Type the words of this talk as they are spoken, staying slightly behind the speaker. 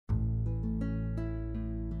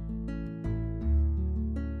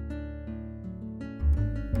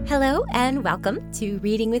Hello and welcome to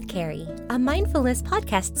Reading with Carrie, a mindfulness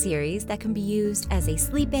podcast series that can be used as a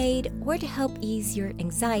sleep aid or to help ease your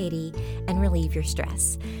anxiety and relieve your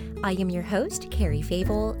stress. I am your host, Carrie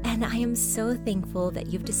Fable, and I am so thankful that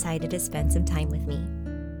you've decided to spend some time with me.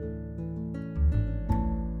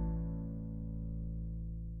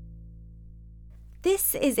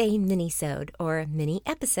 This is a mini-sode or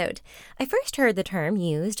mini-episode. I first heard the term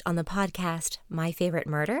used on the podcast My Favorite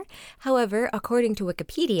Murder. However, according to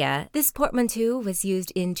Wikipedia, this portmanteau was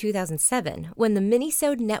used in 2007 when the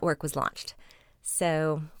Mini-sode network was launched.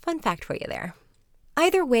 So, fun fact for you there.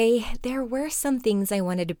 Either way, there were some things I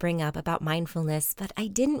wanted to bring up about mindfulness, but I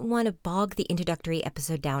didn't want to bog the introductory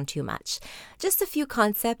episode down too much. Just a few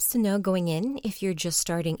concepts to know going in if you're just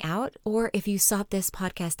starting out or if you sought this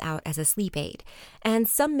podcast out as a sleep aid, and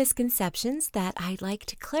some misconceptions that I'd like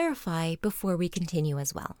to clarify before we continue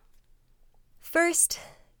as well. First,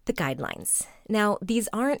 the guidelines. Now, these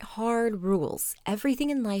aren't hard rules. Everything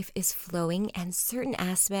in life is flowing and certain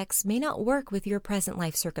aspects may not work with your present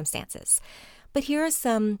life circumstances. But here are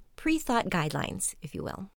some pre-thought guidelines, if you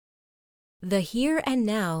will. The here and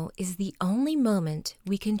now is the only moment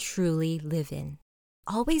we can truly live in.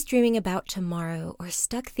 Always dreaming about tomorrow or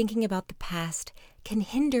stuck thinking about the past can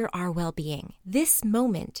hinder our well-being. This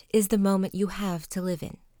moment is the moment you have to live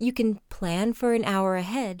in. You can plan for an hour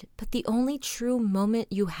ahead, but the only true moment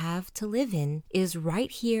you have to live in is right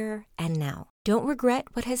here and now. Don't regret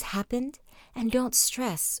what has happened and don't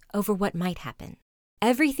stress over what might happen.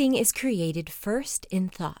 Everything is created first in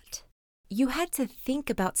thought. You had to think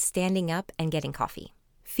about standing up and getting coffee.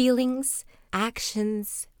 Feelings,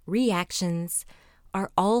 actions, reactions are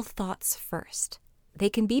all thoughts first. They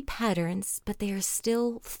can be patterns, but they are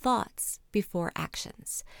still thoughts before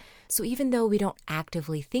actions. So even though we don't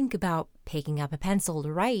actively think about picking up a pencil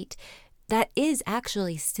to write, that is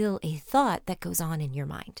actually still a thought that goes on in your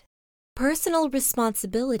mind. Personal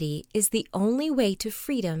responsibility is the only way to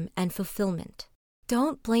freedom and fulfillment.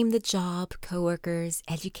 Don't blame the job, coworkers,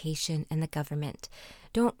 education, and the government.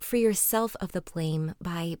 Don't free yourself of the blame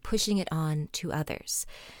by pushing it on to others.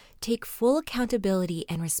 Take full accountability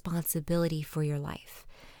and responsibility for your life.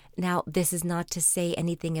 Now, this is not to say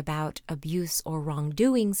anything about abuse or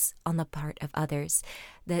wrongdoings on the part of others.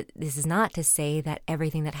 This is not to say that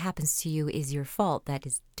everything that happens to you is your fault. That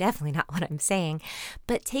is definitely not what I'm saying.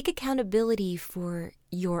 But take accountability for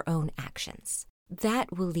your own actions.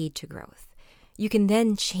 That will lead to growth. You can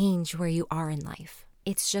then change where you are in life.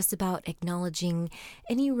 It's just about acknowledging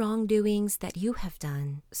any wrongdoings that you have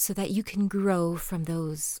done so that you can grow from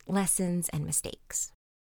those lessons and mistakes.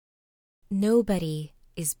 Nobody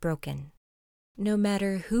is broken. No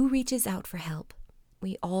matter who reaches out for help,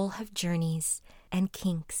 we all have journeys and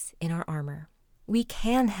kinks in our armor. We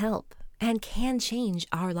can help and can change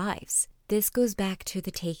our lives. This goes back to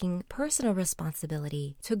the taking personal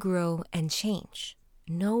responsibility to grow and change.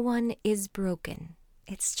 No one is broken.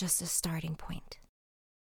 It's just a starting point.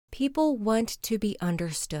 People want to be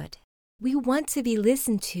understood. We want to be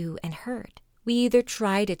listened to and heard. We either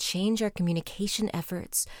try to change our communication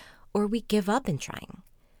efforts or we give up in trying.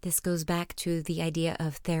 This goes back to the idea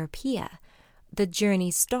of therapia. The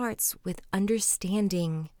journey starts with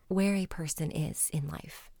understanding where a person is in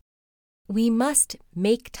life. We must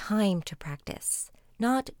make time to practice,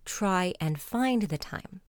 not try and find the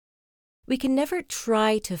time. We can never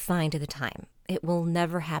try to find the time. It will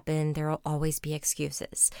never happen. There will always be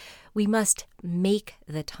excuses. We must make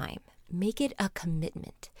the time. Make it a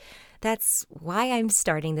commitment. That's why I'm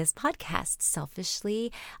starting this podcast.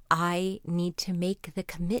 Selfishly, I need to make the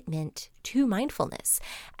commitment to mindfulness.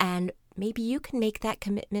 And maybe you can make that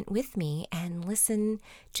commitment with me and listen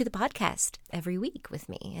to the podcast every week with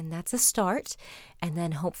me. And that's a start. And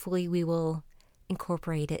then hopefully we will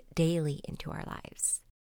incorporate it daily into our lives.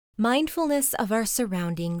 Mindfulness of our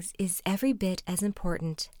surroundings is every bit as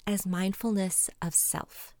important as mindfulness of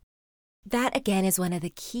self. That, again, is one of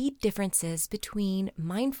the key differences between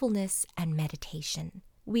mindfulness and meditation.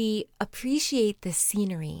 We appreciate the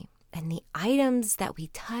scenery and the items that we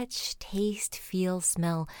touch, taste, feel,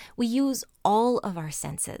 smell. We use all of our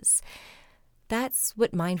senses. That's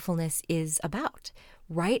what mindfulness is about.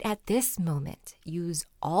 Right at this moment, use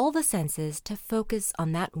all the senses to focus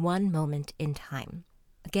on that one moment in time.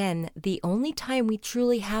 Again, the only time we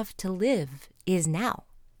truly have to live is now,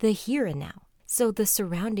 the here and now. So the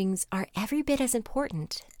surroundings are every bit as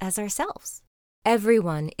important as ourselves.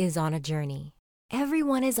 Everyone is on a journey.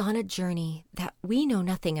 Everyone is on a journey that we know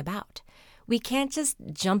nothing about. We can't just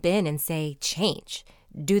jump in and say, change,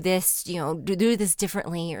 do this, do this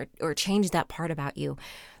differently or change that part about you.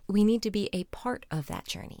 We need to be a part of that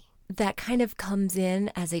journey. That kind of comes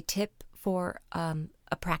in as a tip for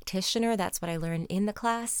a practitioner. That's what I learned in the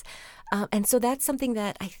class. And so that's something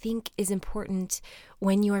that I think is important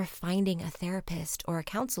when you're finding a therapist or a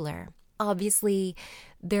counselor. Obviously,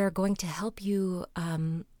 they're going to help you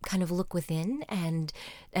kind of look within and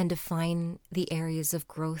define the areas of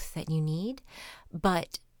growth that you need,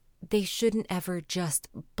 but they shouldn't ever just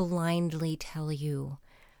blindly tell you,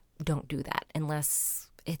 don't do that,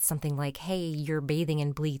 unless it's something like, hey, you're bathing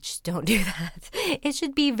in bleach, don't do that. It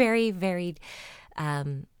should be very, very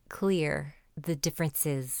clear the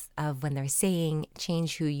differences of when they're saying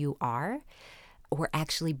change who you are or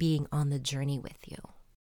actually being on the journey with you.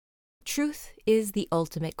 Truth is the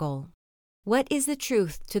ultimate goal. What is the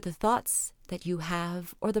truth to the thoughts that you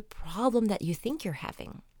have or the problem that you think you're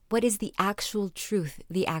having? What is the actual truth,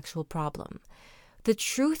 the actual problem? The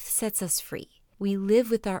truth sets us free. We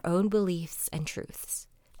live with our own beliefs and truths.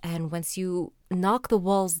 And once you knock the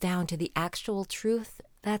walls down to the actual truth,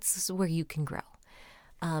 that's where you can grow.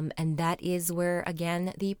 And that is where,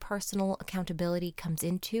 again, the personal accountability comes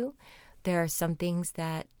into. There are some things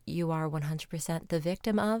that you are 100% the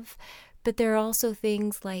victim of, but there are also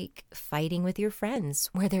things like fighting with your friends,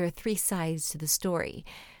 where there are three sides to the story.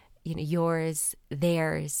 Yours,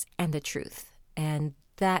 theirs, and the truth. And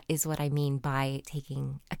that is what I mean by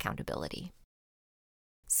taking accountability.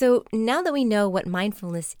 So now that we know what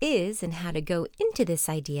mindfulness is and how to go into this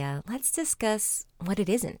idea, let's discuss what it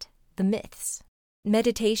isn't, the myths.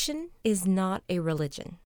 Meditation is not a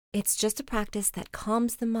religion. It's just a practice that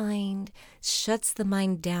calms the mind, shuts the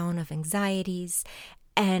mind down of anxieties,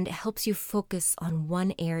 and helps you focus on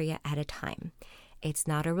one area at a time. It's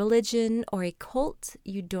not a religion or a cult.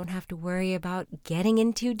 You don't have to worry about getting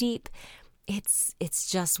in too deep. It's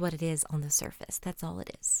just what it is on the surface. That's all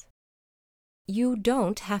it is. You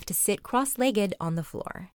don't have to sit cross-legged on the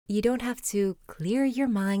floor. You don't have to clear your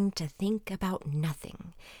mind to think about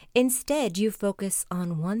nothing. Instead, you focus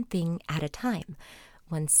on one thing at a time.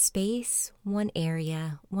 One space, one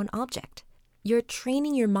area, one object. You're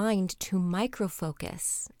training your mind to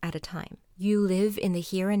micro-focus at a time. You live in the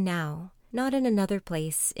here and now, not in another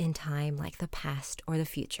place in time like the past or the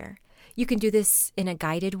future. You can do this in a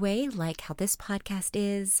guided way, like how this podcast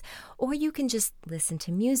is, or you can just listen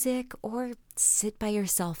to music or sit by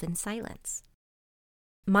yourself in silence.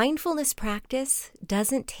 Mindfulness practice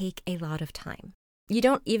doesn't take a lot of time. You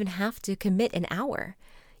don't even have to commit an hour.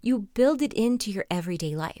 You build it into your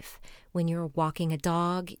everyday life. When you're walking a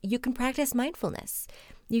dog, you can practice mindfulness.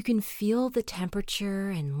 You can feel the temperature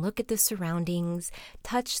and look at the surroundings,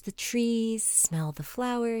 touch the trees, smell the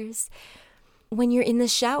flowers. When you're in the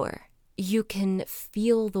shower, you can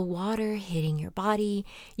feel the water hitting your body.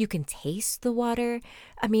 You can taste the water.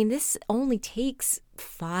 This only takes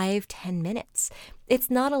 5-10 minutes. It's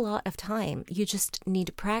not a lot of time. You just need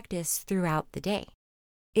to practice throughout the day.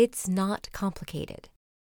 It's not complicated.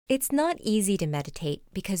 It's not easy to meditate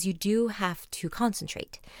because you do have to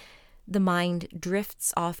concentrate. The mind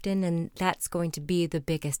drifts often, and that's going to be the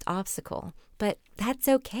biggest obstacle. But that's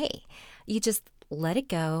okay. You just let it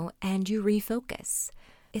go and you refocus.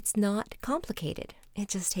 It's not complicated. It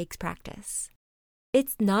just takes practice.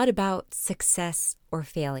 It's not about success or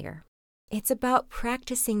failure. It's about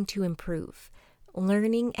practicing to improve,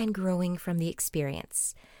 learning and growing from the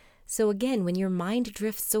experience. So again, when your mind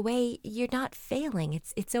drifts away, you're not failing.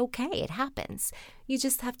 It's okay. It happens. You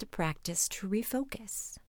just have to practice to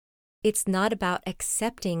refocus. It's not about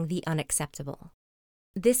accepting the unacceptable.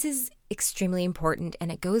 This is extremely important,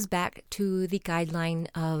 and it goes back to the guideline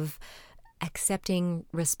of accepting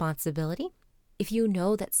responsibility. If you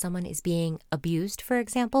know that someone is being abused, for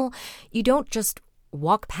example, you don't just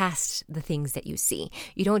walk past the things that you see.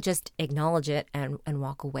 You don't just acknowledge it and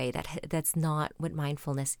walk away. That's not what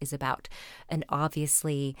mindfulness is about. And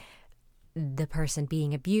obviously, the person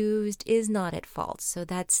being abused is not at fault. So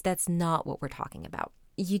that's not what we're talking about.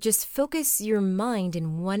 You just focus your mind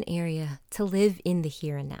in one area to live in the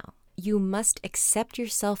here and now. You must accept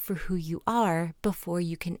yourself for who you are before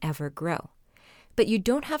you can ever grow. But you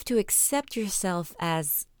don't have to accept yourself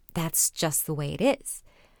as that's just the way it is.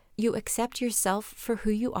 You accept yourself for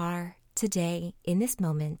who you are today in this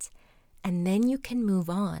moment, and then you can move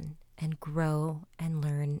on and grow and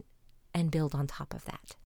learn and build on top of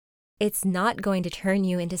that. It's not going to turn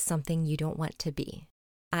you into something you don't want to be.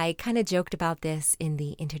 I kind of joked about this in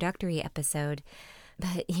the introductory episode,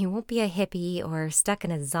 but you won't be a hippie or stuck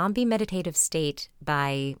in a zombie meditative state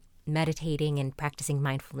by meditating and practicing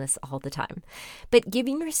mindfulness all the time. But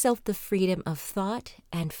giving yourself the freedom of thought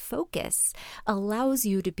and focus allows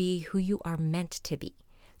you to be who you are meant to be,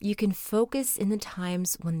 You can focus in the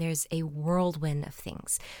times when there's a whirlwind of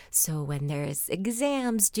things. So when there's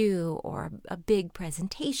exams due or a big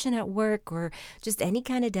presentation at work or just any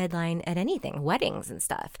kind of deadline at anything, weddings and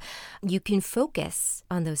stuff, you can focus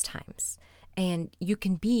on those times and you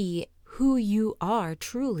can be who you are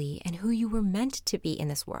truly and who you were meant to be in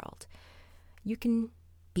this world. You can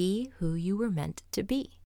be who you were meant to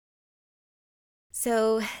be.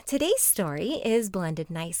 So today's story is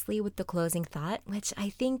blended nicely with the closing thought, which I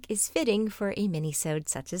think is fitting for a mini-sode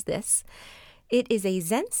such as this. It is a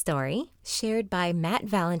Zen story shared by Matt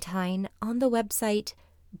Valentine on the website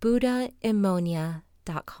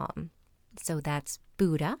buddhaimonia.com. So that's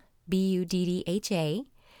Buddha, Buddha,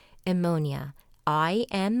 Emonia,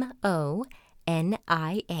 IMONIA.com.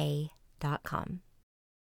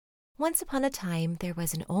 Once upon a time, there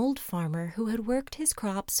was an old farmer who had worked his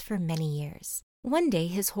crops for many years. One day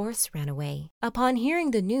his horse ran away. Upon hearing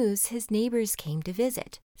the news, his neighbors came to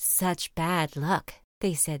visit. "Such bad luck,"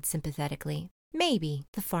 they said sympathetically. "Maybe,"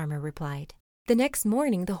 the farmer replied. The next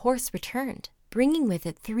morning the horse returned, bringing with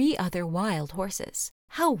it 3 other wild horses.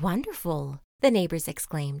 "How wonderful!" the neighbors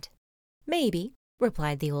exclaimed. "Maybe,"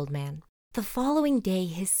 replied the old man. The following day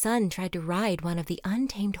his son tried to ride one of the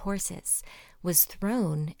untamed horses, was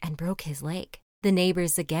thrown, and broke his leg. The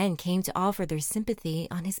neighbors again came to offer their sympathy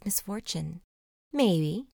on his misfortune.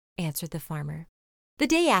 "Maybe," answered the farmer. The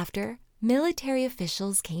day after, military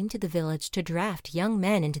officials came to the village to draft young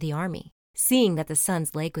men into the army. Seeing that the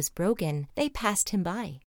son's leg was broken, they passed him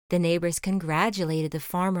by. The neighbors congratulated the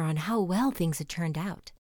farmer on how well things had turned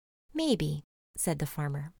out. "Maybe," said the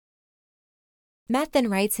farmer. Matt then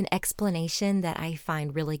writes an explanation that I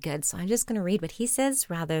find really good, so I'm just going to read what he says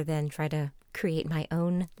rather than try to create my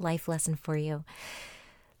own life lesson for you.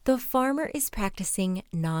 The farmer is practicing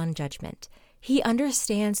non-judgment. He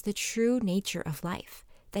understands the true nature of life,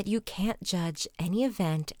 that you can't judge any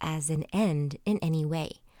event as an end in any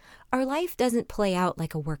way. Our life doesn't play out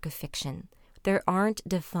like a work of fiction. There aren't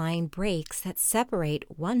defined breaks that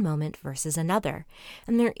separate one moment versus another,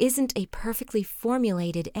 and there isn't a perfectly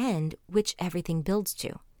formulated end which everything builds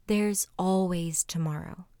to. There's always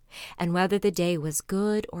tomorrow. And whether the day was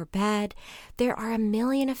good or bad, there are a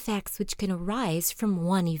million effects which can arise from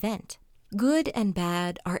one event. Good and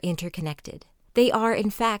bad are interconnected. They are,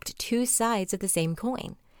 in fact, 2 sides of the same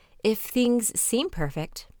coin. If things seem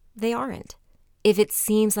perfect, they aren't. If it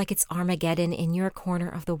seems like it's Armageddon in your corner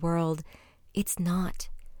of the world, it's not.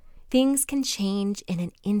 Things can change in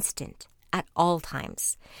an instant, at all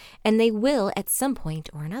times, and they will at some point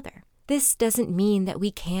or another. This doesn't mean that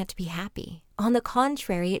we can't be happy. On the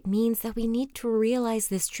contrary, it means that we need to realize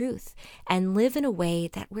this truth and live in a way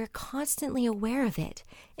that we're constantly aware of it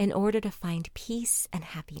in order to find peace and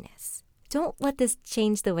happiness. Don't let this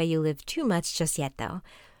change the way you live too much just yet, though.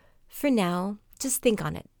 For now, just think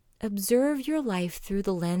on it. Observe your life through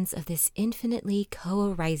the lens of this infinitely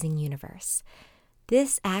co-arising universe.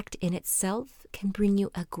 This act in itself can bring you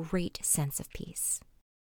a great sense of peace.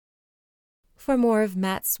 For more of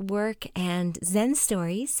Matt's work and Zen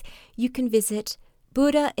stories, you can visit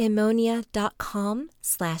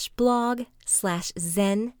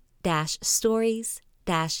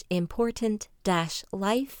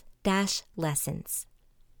buddhaimonia.com/blog/zen-stories-important-life-lessons.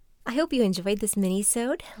 I hope you enjoyed this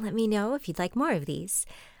mini-sode. Let me know if you'd like more of these.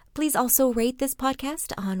 Please also rate this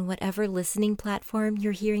podcast on whatever listening platform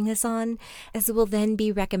you're hearing this on, as it will then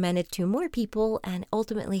be recommended to more people and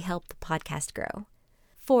ultimately help the podcast grow.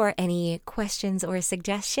 For any questions or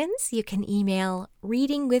suggestions, you can email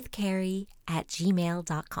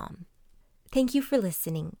readingwithcarrie@gmail.com. Thank you for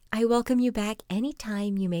listening. I welcome you back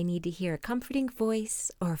anytime you may need to hear a comforting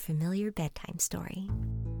voice or a familiar bedtime story.